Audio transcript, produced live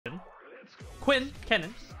Quinn,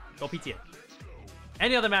 Kennen, go PTA.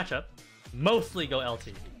 Any other matchup, mostly go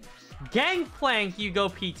LT. Gangplank, you go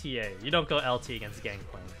PTA. You don't go LT against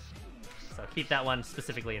Gangplank. So keep that one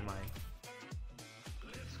specifically in mind.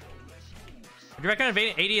 Do you recommend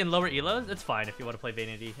Vayne AD in lower elos? It's fine if you want to play Vayne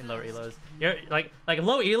AD in lower elos. You're like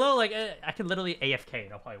low elo, like I can literally AFK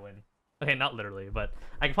and I'll probably win. Okay, not literally, but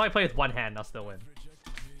I can probably play with one hand and I'll still win.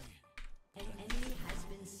 An enemy has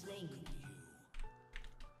been slain.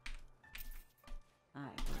 I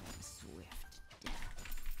want a swift death.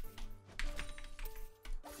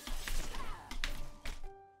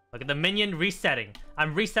 Look at the minion resetting.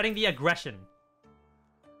 I'm resetting the aggression.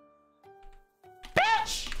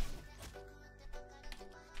 Bitch!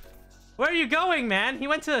 Where are you going, man?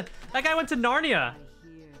 That guy went to Narnia.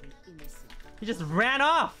 He just ran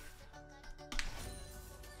off.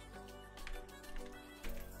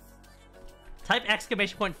 Type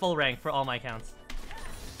exclamation point full rank for all my accounts.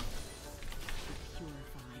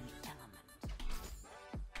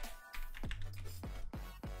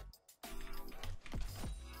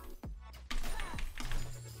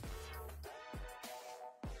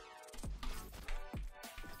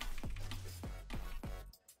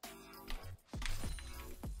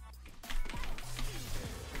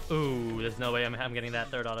 Ooh, there's no way I'm getting that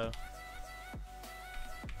third auto.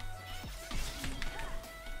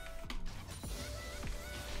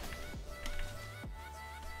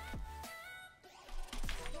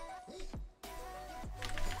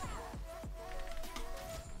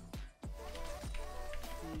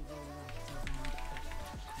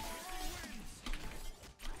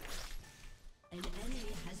 An enemy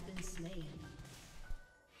has been slain.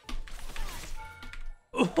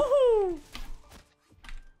 Ooh.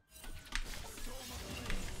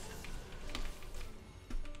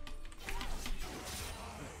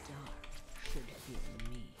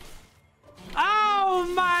 Oh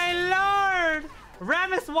my lord!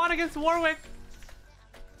 Rammus won against Warwick.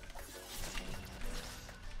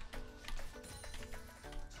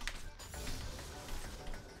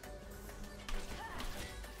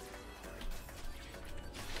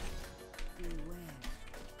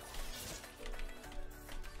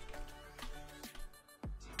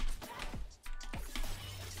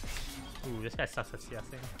 Ooh, this guy sucks at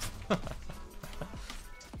CSing.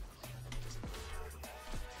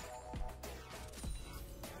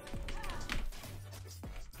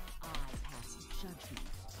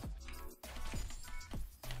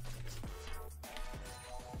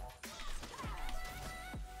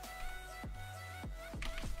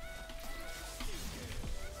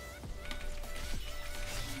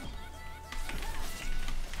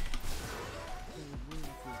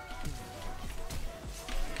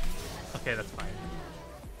 Okay, that's fine.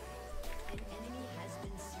 An enemy has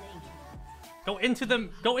been slain.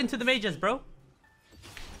 Go into the mages, bro.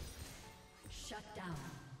 Shut down.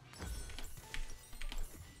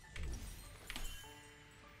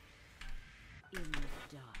 In the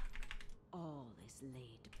dark, all is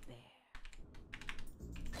laid bare.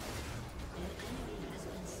 An enemy has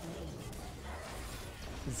been slain.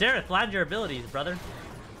 Xerath, land your abilities, brother.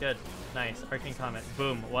 Good. Nice. Arcane comment.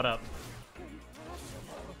 Boom. What up?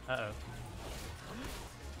 Uh-oh.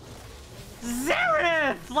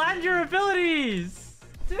 Xerath! Land your abilities!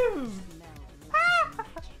 Dude!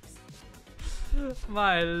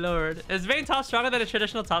 My lord. Is Vayne top stronger than a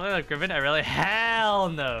traditional top lane like Griffin? I really... Hell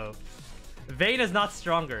no! Vayne is not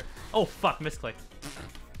stronger. Oh, fuck. Misclick.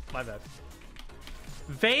 My bad.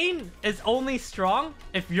 Vayne is only strong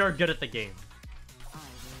if you're good at the game.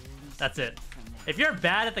 That's it. If you're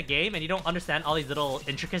bad at the game and you don't understand all these little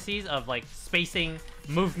intricacies of like spacing,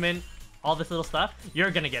 movement, all this little stuff,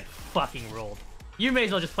 you're gonna get fucking rolled. You may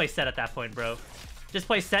as well just play set at that point, bro. Just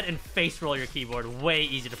play set and face roll your keyboard. Way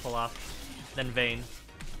easier to pull off than Vayne.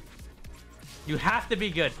 You have to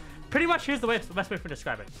be good. Pretty much here's the best way for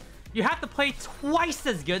describing it. You have to play twice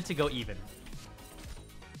as good to go even.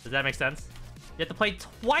 Does that make sense? You have to play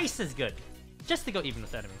twice as good just to go even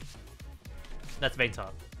with the enemy. That's Vayne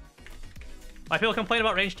top. Why people complain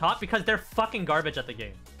about range top? Because they're fucking garbage at the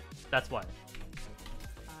game. That's why.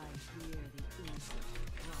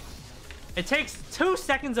 It takes 2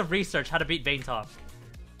 seconds of research how to beat Vayne top.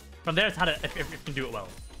 From there, it's how to if you can do it well,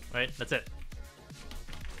 right? That's it.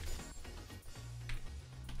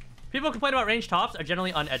 People who complain about range tops are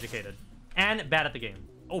generally uneducated and bad at the game.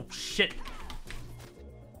 Oh shit!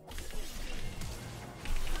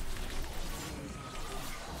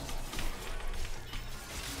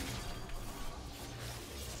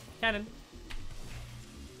 Cannon.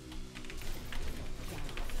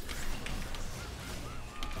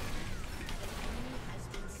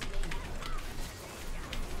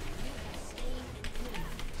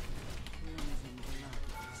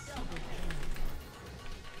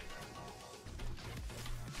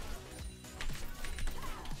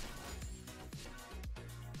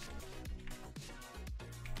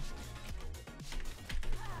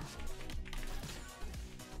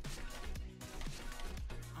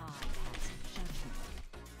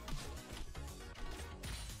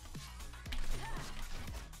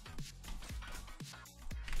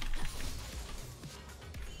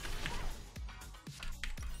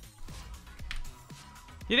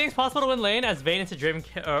 Do you think it's possible to win lane as Vayne into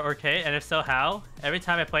Draven or K? And if so, how? Every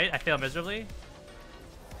time I play it, I fail miserably.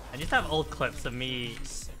 I used to have old clips of me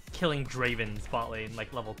killing Draven's bot lane,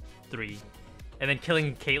 like level 3. And then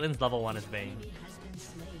killing Caitlyn's level 1 as Vayne.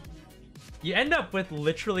 You end up with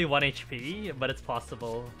literally 1 HP, but it's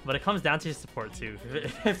possible. But it comes down to your support too,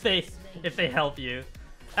 if they help you.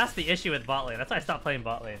 That's the issue with bot lane. That's why I stopped playing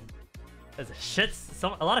bot lane. A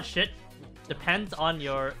lot of shit depends on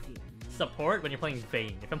your support when you're playing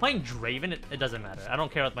Vayne. If I'm playing Draven, it doesn't matter. I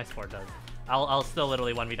don't care what my support does. I'll still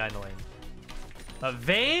literally 1v9 the lane. But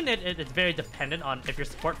Vayne, it's very dependent on if your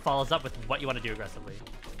support follows up with what you want to do aggressively.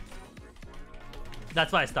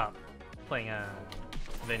 That's why I stopped playing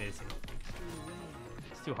Vayne ADC.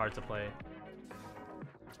 It's too hard to play.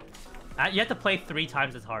 You have to play 3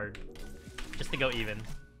 times as hard just to go even.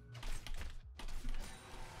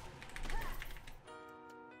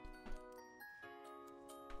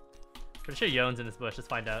 Pretty sure Yone's in this bush. Let's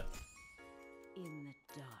find out. In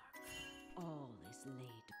the dark, all is laid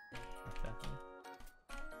bare. Definitely.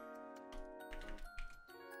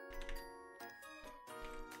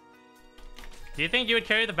 Do you think you would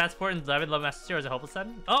carry the best support in Diamond Low Master Tier as a hopeless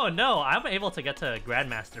sudden? Oh no, I'm able to get to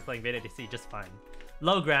Grandmaster playing Vayne ADC just fine.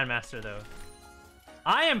 Low Grandmaster though.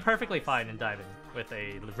 I am perfectly fine in Diamond with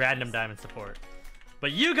a random Diamond support.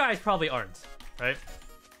 But you guys probably aren't, right?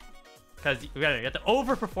 Because you have to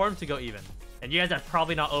overperform to go even. And you guys are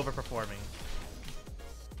probably not overperforming.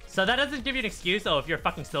 So that doesn't give you an excuse, oh, if you're a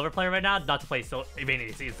fucking silver player right now, not to play Vayne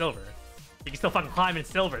ADC in silver. You can still fucking climb in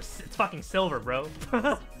silver. It's fucking silver, bro.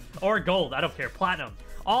 Or gold, I don't care. Platinum.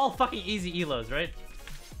 All fucking easy elos, right?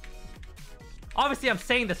 Obviously, I'm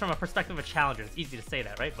saying this from a perspective of a challenger. It's easy to say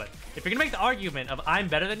that, right? But if you're gonna make the argument of I'm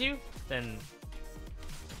better than you, then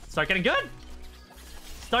start getting good.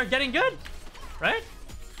 Start getting good, right?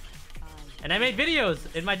 And I made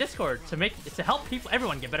videos in my Discord to help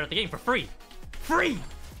everyone get better at the game for free. Free! You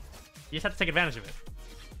just have to take advantage of it.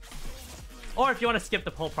 Or if you want to skip the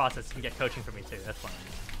whole process, you can get coaching from me too. That's fine.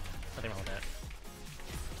 Nothing wrong with that.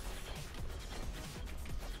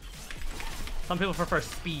 Some people prefer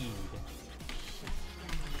speed.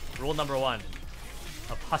 Rule number 1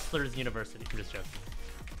 of Hustlers University. I'm just joking.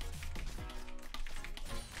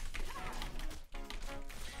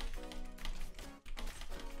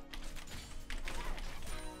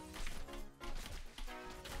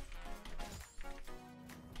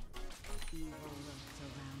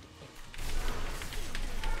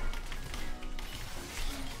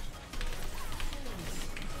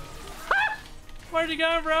 Where'd you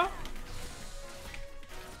go, bro?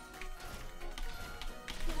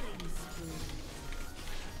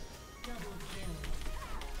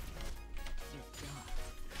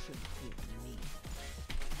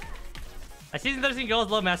 My season 13 goal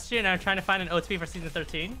is low mastery, and I'm trying to find an OTP for season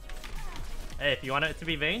 13. Hey, if you want it to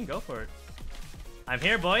be Vayne, go for it. I'm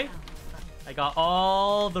here, boy. I got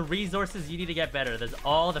all the resources you need to get better. There's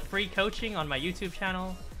all the free coaching on my YouTube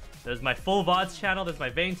channel. There's my full VODs channel. There's my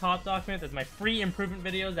Vayne top document. There's my free improvement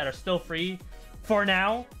videos that are still free for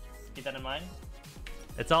now. Keep that in mind.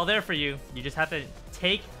 It's all there for you. You just have to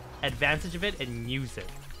take advantage of it and use it.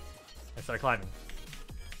 And start climbing.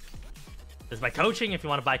 There's my coaching. If you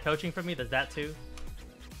want to buy coaching from me, there's that too.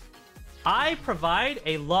 I provide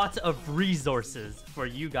a lot of resources for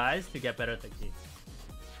you guys to get better at the game.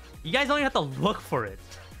 You guys only have to look for it.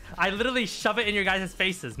 I literally shove it in your guys'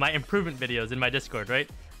 faces. My improvement videos in my Discord, right?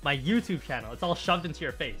 My YouTube channel. It's all shoved into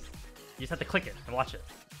your face. You just have to click it and watch it.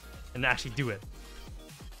 And actually do it.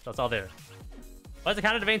 So it's all there. What's the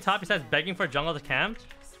counter to Vayne top besides begging for a jungle to camp?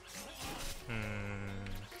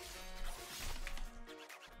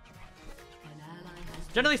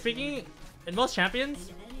 Generally speaking, in most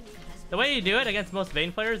champions, the way you do it against most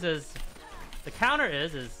Vayne players is... The counter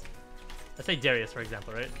is... Let's say Darius, for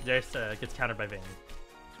example, right? Darius gets countered by Vayne.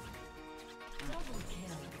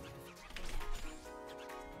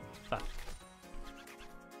 Fuck.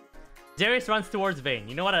 Darius runs towards Vayne.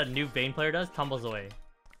 You know what a new Vayne player does? Tumbles away.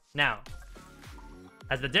 Now,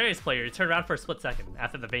 as the Darius player, you turn around for a split second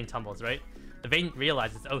after the Vayne tumbles, right? The Vayne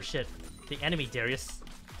realizes, oh shit, the enemy Darius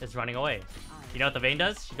is running away. You know what the Vayne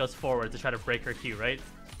does? She goes forward to try to break her Q, right?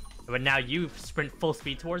 But now you sprint full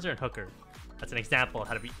speed towards her and hook her. That's an example of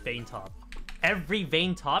how to beat Vayne top. Every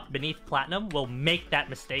Vayne top beneath Platinum will make that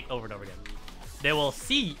mistake over and over again. They will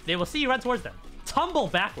see you run towards them. Tumble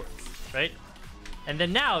backwards, right? And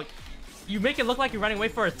then now, you make it look like you're running away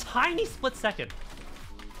for a tiny split second.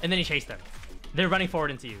 And then you chase them. They're running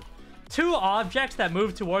forward into you. Two objects that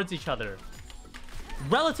move towards each other,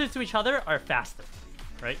 relative to each other, are faster,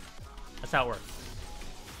 right? That's how it works.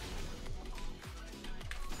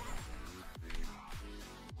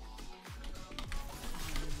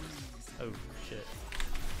 Oh shit.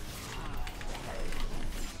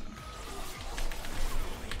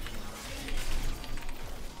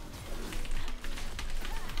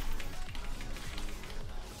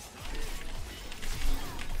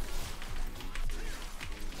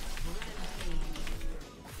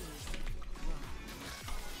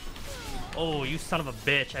 Oh, you son of a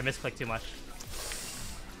bitch. I misclicked too much.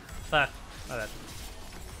 Fuck. My bad.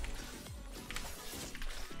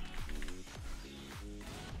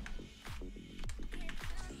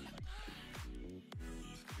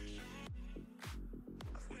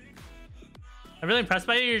 I'm really impressed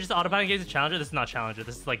by you. You're just autopilot against a challenger. This is not challenger.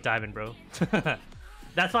 This is like diamond, bro.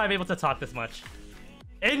 That's why I'm able to talk this much.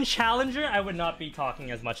 In challenger, I would not be talking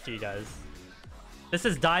as much to you guys. This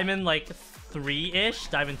is diamond like 3-ish,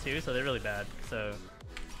 diamond 2, so they're really bad. So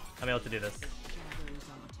I'm able to do this.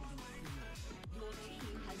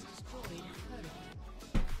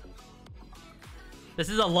 This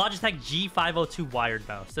is a Logitech G502 wired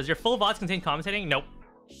mouse. Does your full VODs contain commentating? Nope.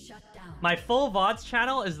 My full VODs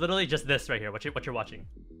channel is literally just this right here, what you're watching.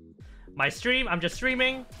 My stream, I'm just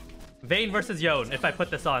streaming Vayne versus Yone. If I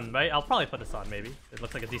put this on, right? I'll probably put this on, maybe. It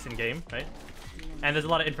looks like a decent game, right? And there's a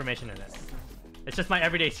lot of information in it. It's just my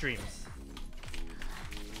everyday streams.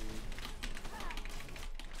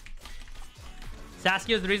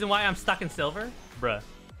 Saskio is the reason why I'm stuck in silver? Bruh.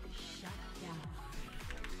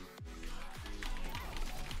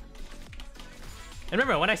 And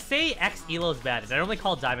remember, when I say X Elo is bad, I only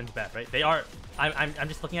call diamonds bad, right? They are. I'm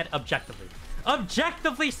just looking at it objectively.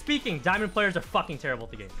 Objectively speaking, diamond players are fucking terrible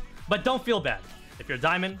at the game. But don't feel bad. If you're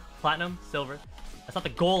diamond, platinum, silver, that's not the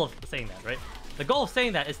goal of saying that, right? The goal of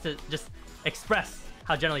saying that is to just express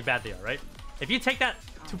how generally bad they are, right? If you take that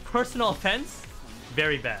to personal offense,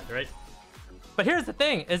 very bad, right? But here's the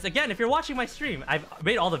thing, is again, if you're watching my stream, I've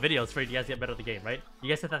made all the videos for you guys to get better at the game, right? You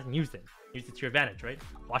guys have to use it. Use it to your advantage, right?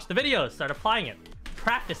 Watch the videos, start applying it.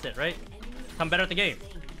 Practice it, right? Become better at the game.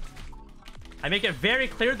 I make it very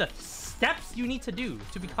clear the steps you need to do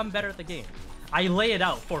to become better at the game. I lay it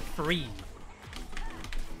out for free.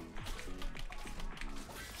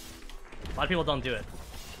 A lot of people don't do it.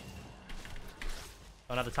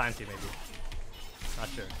 Don't have the time to, maybe. Not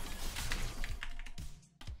sure.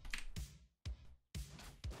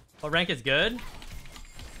 What rank is good?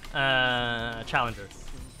 Challenger.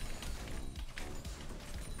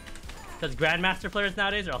 Because Grandmaster players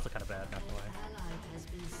nowadays are also kind of bad, not gonna lie.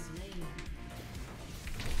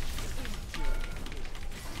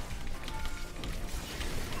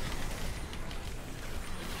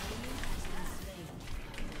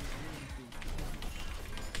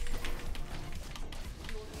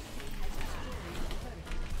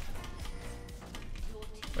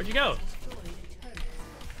 Where'd you go?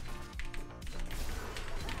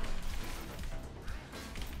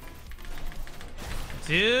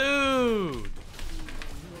 Dude!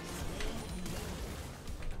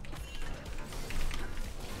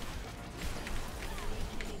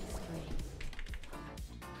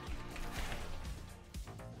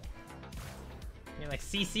 You're like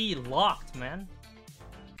CC locked, man.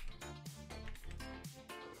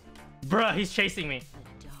 Bruh, he's chasing me.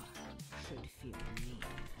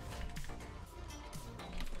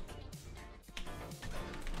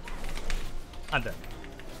 I'm dead.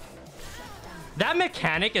 That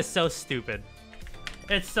mechanic is so stupid.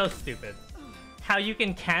 It's so stupid. How you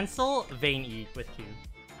can cancel Vayne E with Q.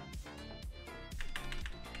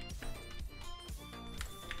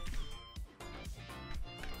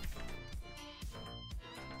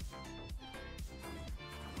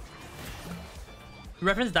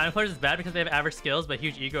 Reference diamond players is bad because they have average skills but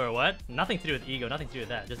huge ego or what? Nothing to do with ego, nothing to do with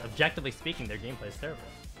that. Just objectively speaking, their gameplay is terrible.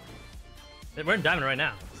 We're in diamond right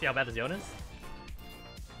now. See how bad this Yone is?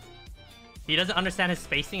 He doesn't understand his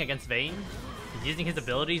spacing against Vayne. He's using his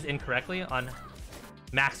abilities incorrectly on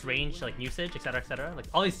max range, like usage, etc., etc. Like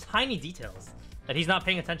all these tiny details that he's not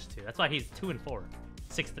paying attention to. That's why he's 2 and 4,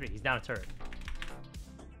 6-3. He's down a turret.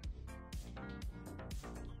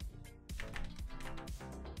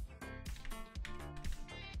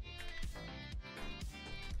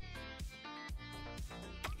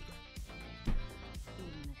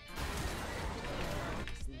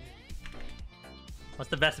 What's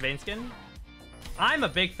the best Vayne skin? I'm a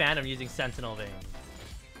big fan of using Sentinel Vayne.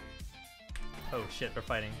 Oh shit, we're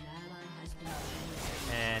fighting.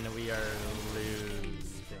 And we are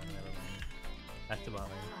losing. Back to bot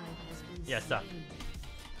lane. Yeah, stop.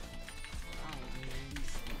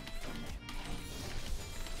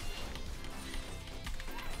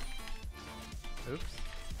 Oops.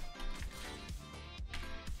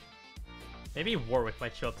 Maybe Warwick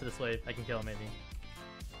might show up to this wave. I can kill him maybe.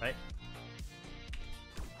 Right?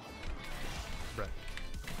 Bruh.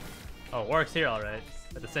 Oh, works here alright.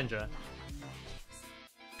 At the Syndra.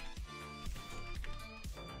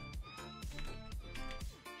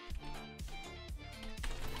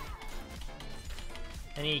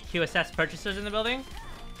 Any QSS purchasers in the building?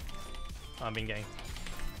 Oh, I'm being ganked.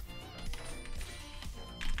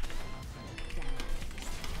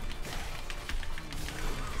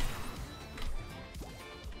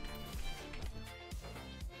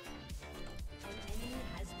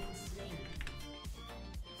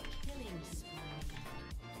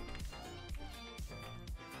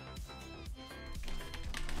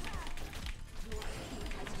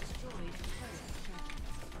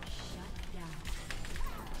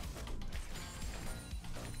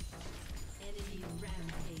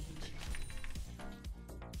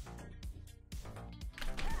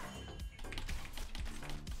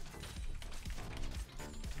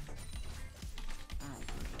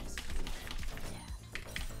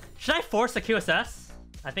 Should I force the QSS?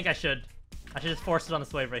 I think I should. I should just force it on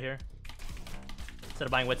this wave right here. Instead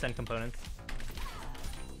of buying Wits End components.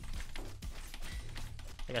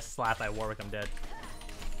 I guess slap by Warwick, I'm dead.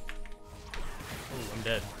 Ooh, I'm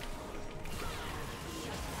dead.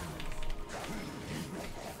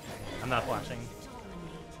 I'm not flashing.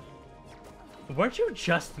 Weren't you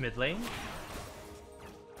just mid lane?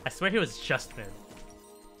 I swear he was just mid.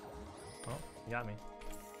 Oh, you got me.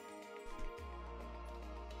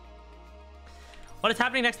 What is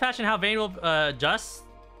happening next patch and how Vayne will adjust?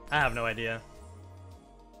 I have no idea.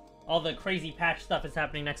 All the crazy patch stuff is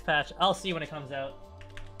happening next patch. I'll see when it comes out.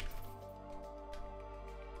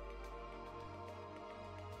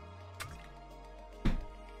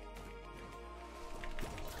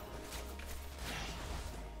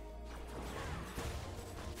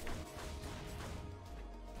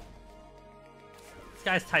 This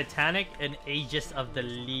guy's Titanic and Aegis of the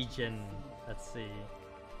Legion. Let's see.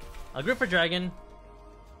 I'll group for Dragon.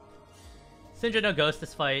 Syndra no Ghost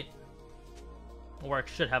this fight. Warwick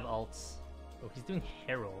should have ults. Oh, he's doing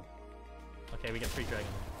Herald. Okay, we get free Dragon.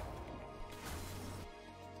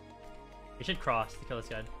 We should cross to kill this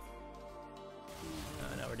guy.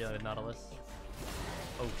 No, we're dealing with Nautilus.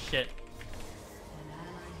 Oh shit.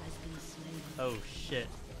 Oh shit.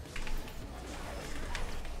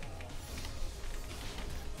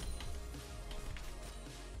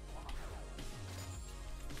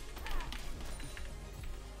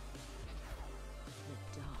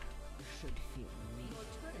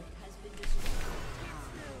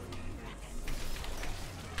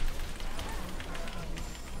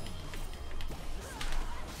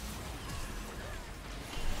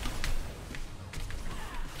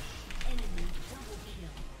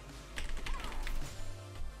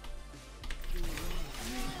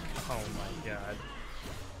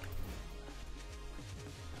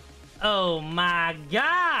 Oh my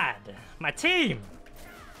god! My team!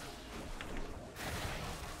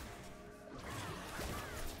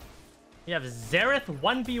 You have Xerath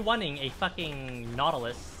 1v1ing a fucking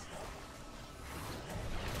Nautilus.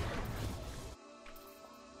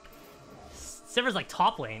 Sivir's like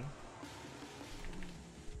top lane.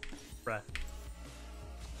 Bruh.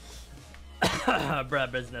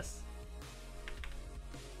 Bruh business.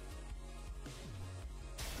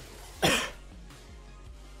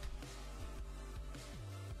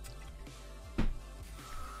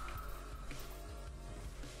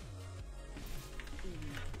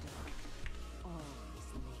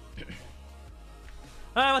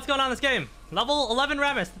 Alright, what's going on in this game? Level 11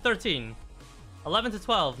 Rammus to 13. 11 to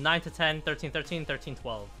 12, 9 to 10, 13, 13, 13,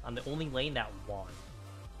 12. I'm the only lane that won.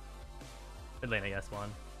 Mid lane, I guess,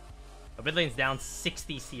 won. But mid lane's down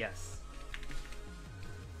 60 CS.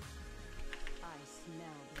 I smell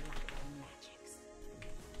black magics.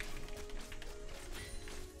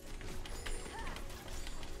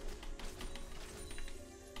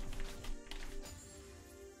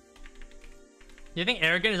 Do you think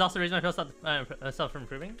arrogant is also the reason I feel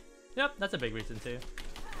self-improving? Yep, that's a big reason too.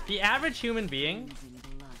 The average human being,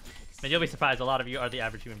 and you'll be surprised, a lot of you are the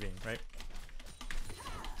average human being, right?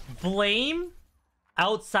 Blame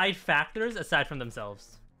outside factors aside from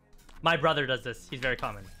themselves. My brother does this. He's very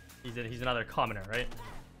common. He's another commoner, right?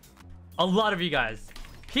 A lot of you guys,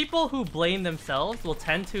 people who blame themselves will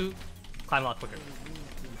tend to climb a lot quicker.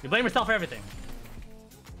 You blame yourself for everything.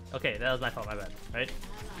 Okay, that was my fault, my bad, right?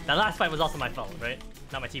 That last fight was also my fault, right?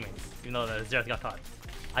 Not my teammates, even though the Xerath got caught.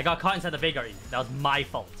 I got caught inside the Veigar E. That was my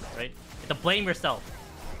fault, right? You have to blame yourself.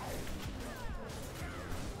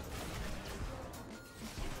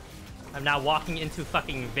 I'm now walking into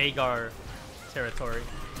fucking Veigar territory.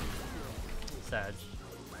 Sag.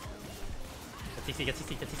 Get CC, get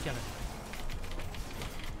CC, get CC on it.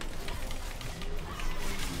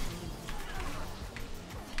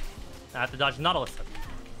 I have to dodge Nautilus.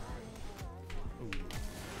 Ooh.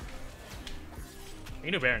 We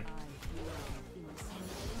can do Baron.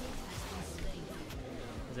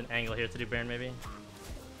 There's an angle here to do Baron, maybe.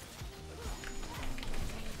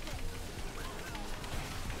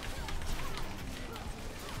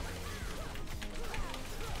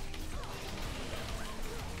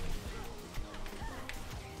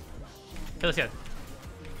 Okay, let's get it.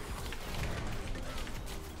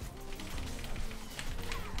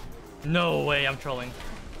 No way, I'm trolling.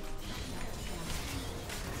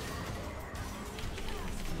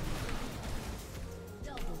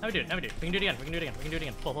 How we do it? How we do it? We can do it again. We can do it again. We can do it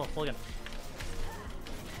again. Pull again.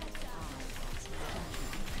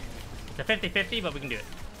 It's a 50-50, but we can do it.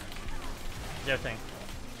 Zero thing.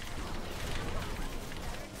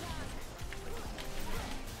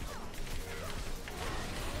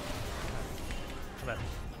 Not bad.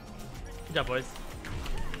 Good job, boys.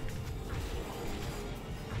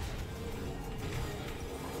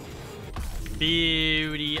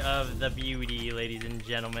 Beauty of the beauty, ladies and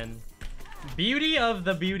gentlemen. Beauty of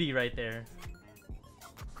the beauty right there.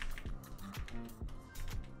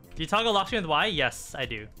 Do you toggle lock screen with Y? Yes, I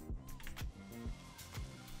do.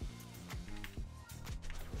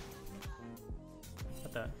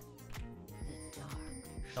 What the?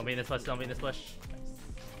 Don't be in this bush, don't be in this bush. Nice.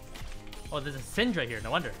 Oh, there's a Sindra right here,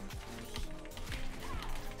 no wonder.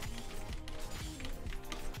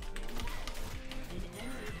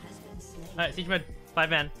 Alright, siege mode,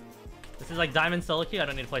 5-man. This is like diamond solo queue. I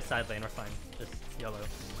don't need to play side lane, we're fine. Just YOLO.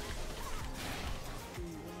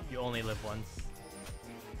 You only live once.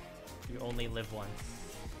 You only live once.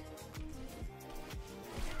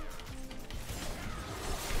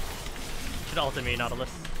 Should ultimate me, Nautilus.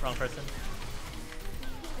 Wrong person.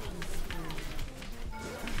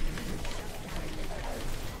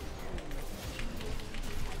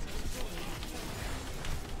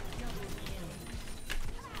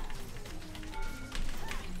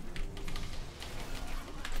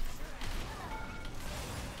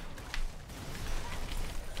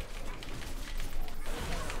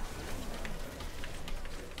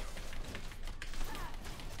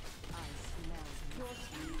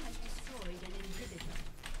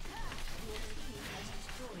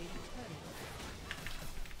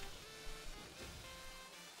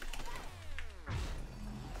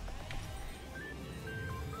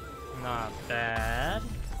 Not bad.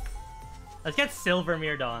 Let's get Silver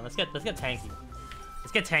Mirrodon. Let's get tanky.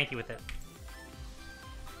 Let's get tanky with it.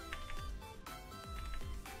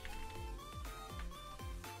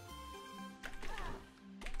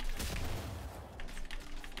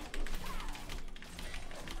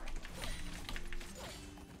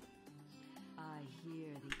 I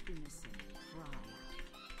hear the innocent cry.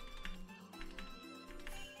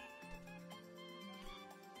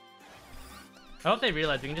 I hope they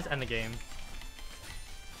realize we can just end the game.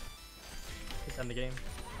 Just end the game.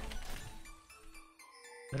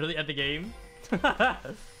 Literally end the game.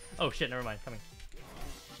 Oh shit, never mind. Coming.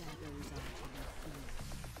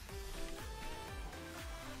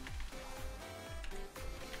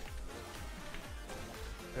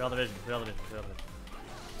 Clear all the vision. Clear all the vision. Clear all the vision.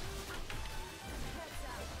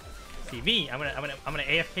 See me. I'm gonna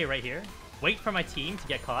AFK right here. Wait for my team to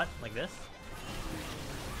get caught like this.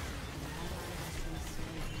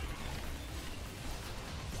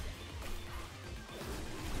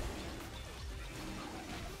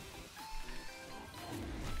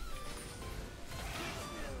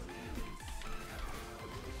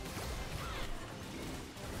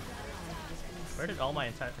 Where did all my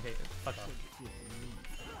entire... Okay, fuck off.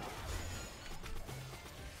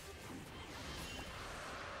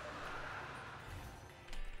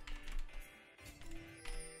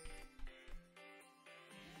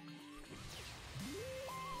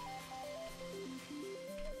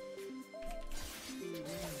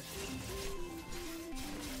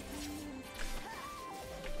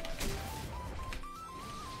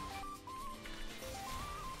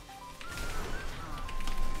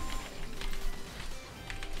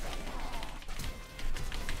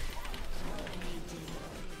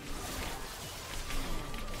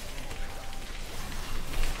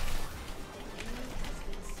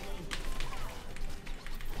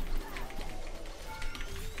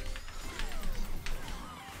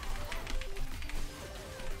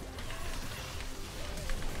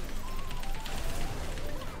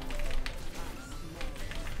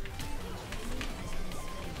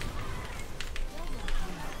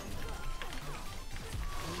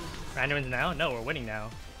 Randomins now? No, we're winning now.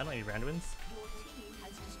 I don't need Randomins.